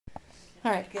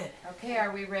All right, good. Okay,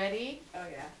 are we ready? Oh,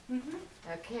 yeah.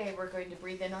 Okay, we're going to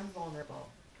breathe in on vulnerable.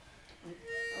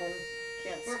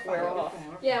 Can't We're square fine. off.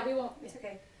 Yeah, we won't. It's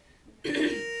okay.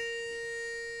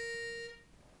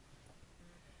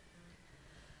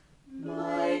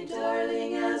 My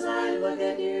darling, as I look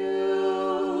at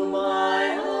you,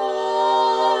 my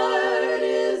heart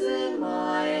is in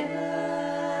my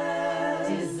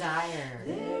hand. Desire.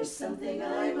 There's something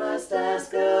I must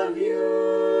ask of you.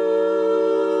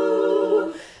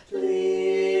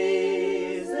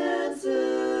 Please answer.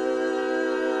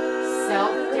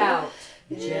 Self-doubt.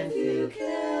 If Gently. you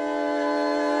can.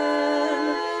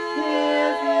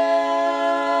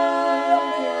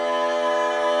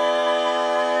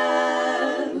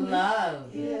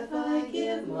 Love. If I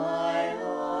give my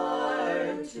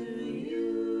heart to you,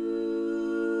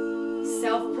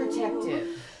 Self-protective.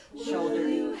 will Shoulder.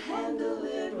 you handle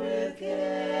it with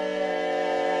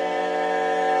care?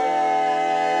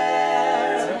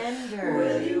 Tender.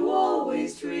 Will you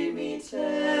always treat me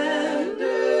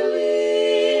tenderly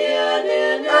and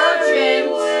in every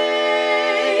Urgent.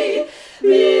 way?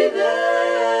 Be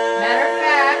there. Matter of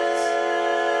fact.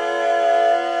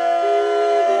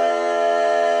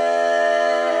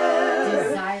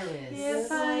 Desirous.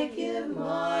 If I give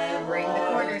my Bring the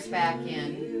corners back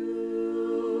in.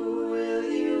 will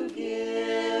you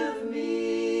give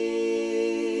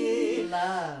me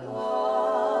Love.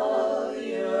 all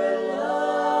your love?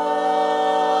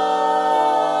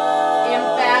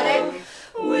 Emphatic.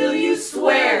 Will you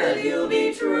swear that you'll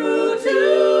be true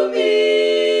to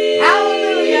me?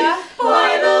 Hallelujah.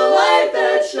 By the light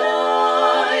that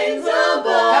shines above.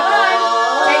 Come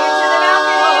on. Take it to the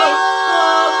balcony.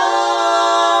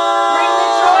 Bring the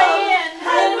joy in.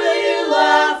 And will you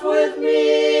laugh with me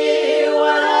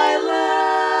when I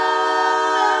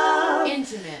laugh?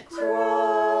 Intimate.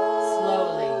 Cry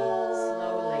Slowly,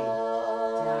 slowly,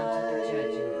 down to the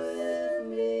judges. with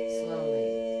me Slowly.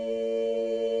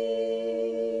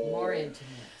 More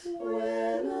intimate.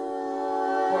 when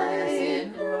Corners I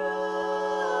in. cry.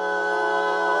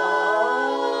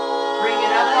 Bring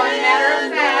it up on matter of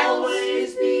And fact.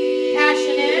 always be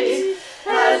Passionate.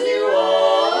 as you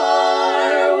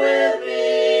are with me.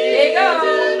 There you go.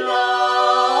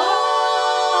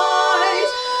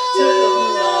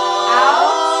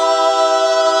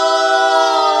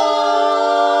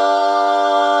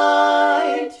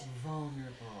 Tonight.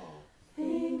 Vulnerable.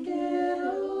 Think it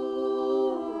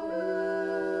over.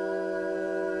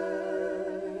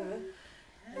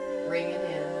 Bring it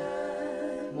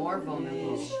in. More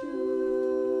vulnerable.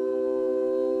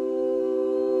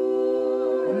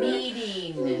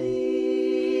 Needing.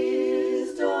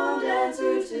 Please don't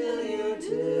answer till you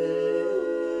do.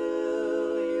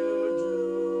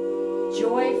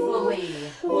 Joyfully.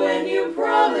 When you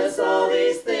promise all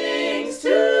these things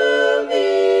to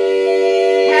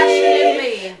me,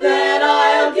 Passionately. then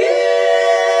I'll give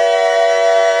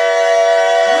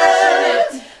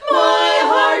Passionate. my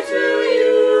heart to you.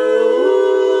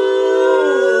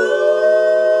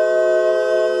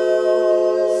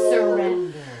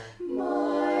 Surrender.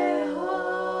 My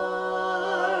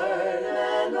heart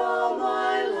and all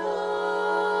my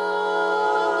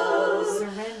love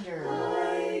Surrender.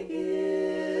 I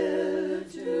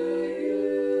give to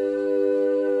you.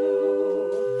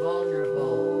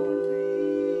 Vulnerable.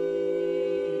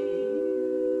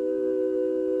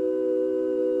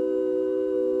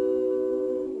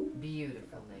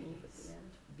 Beautiful, ladies.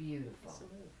 Beautiful.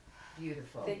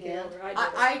 Beautiful. Think it over.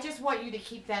 I just want you to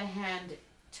keep that hand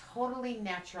totally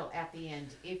natural at the end.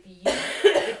 If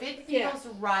it Yeah. feels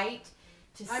right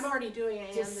to I'm already doing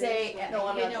it. to say, No,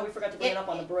 I'm you not, know, we forgot to bring it up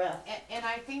on the breath. and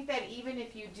I think that even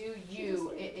if you do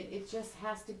you, it just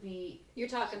has to be You're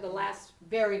talking the last,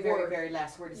 very, very, Word. very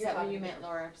last word. Is You're that what talking you meant,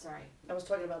 Laura? I'm sorry. I was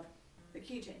talking about, The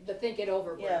key change. the think it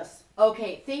over. word. yes,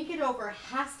 Okay, think it over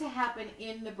has to happen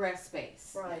in the breath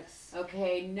space. right.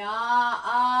 Okay,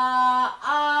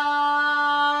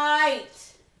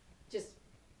 Just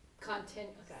content.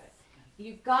 Got it.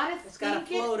 You've got to It's got to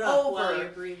think it float up while over.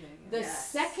 you're breathing. The Yes.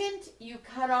 second you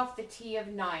cut off the T of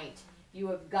night, you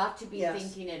have got to be Yes.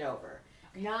 thinking it over.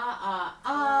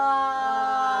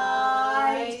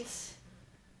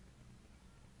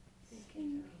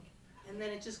 And then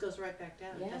it just goes right back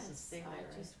down. It doesn't Yes, stay I there.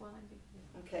 just want to be.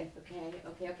 Okay,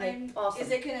 Okay. awesome.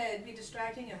 Is it gonna be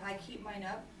distracting if I keep mine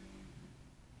up?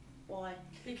 Why?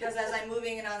 Because as I'm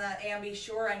moving it on that ambi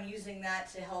shore, I'm using that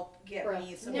to help get me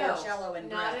Breath. some No, more cello and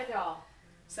not breath, at all.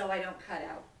 so I don't cut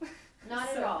out. Not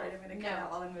So at all. afraid I'm gonna cut No.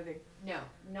 out while I'm moving. No,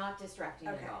 not distracting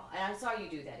Okay. at all. And I saw you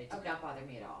do that. It did Okay. not bother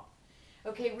me at all.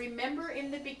 Okay, remember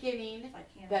in the beginning If I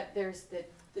can't. that there's the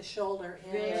The shoulder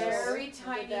in. very Did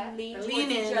tiny that? lean The towards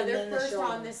lean in each and other then the first on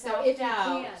shoulder. the So self if you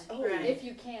doubt. can, Right. if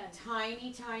you can.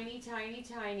 Tiny, tiny, tiny,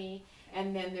 tiny,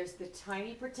 and then there's the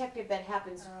tiny protective that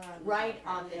happens Oh, right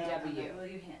on the Yeah. W. Will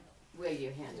you handle? Will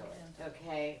you handle it?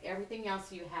 Okay, everything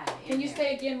else you had in Can you there.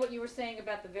 say again what you were saying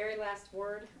about the very last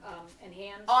word, and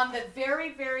hands? On the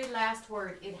very, very last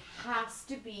word, it has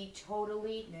to be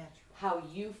totally Natural. how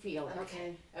you feel it.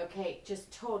 Okay. Okay,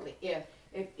 just totally. If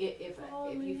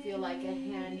you feel like a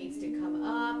hand needs to come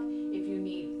up, if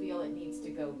you feel it needs to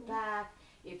go back,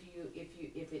 if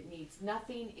it needs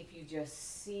nothing, if you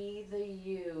just see the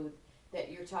you that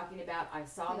you're talking about, I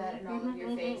saw that in all of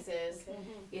your faces,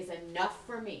 is enough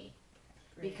for me.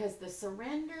 Because the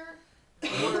surrender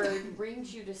word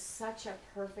brings you to such a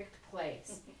perfect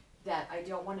place that I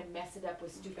don't want to mess it up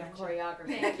with stupid Gotcha.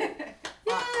 choreography. On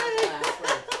the last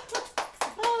word.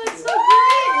 Oh, that's so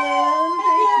great, Lynn.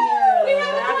 Thank you. We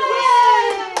have a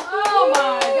Yay! Oh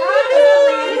my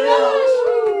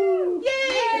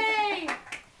gosh!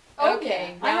 Yay!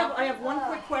 Okay. I have one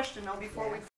quick question though before we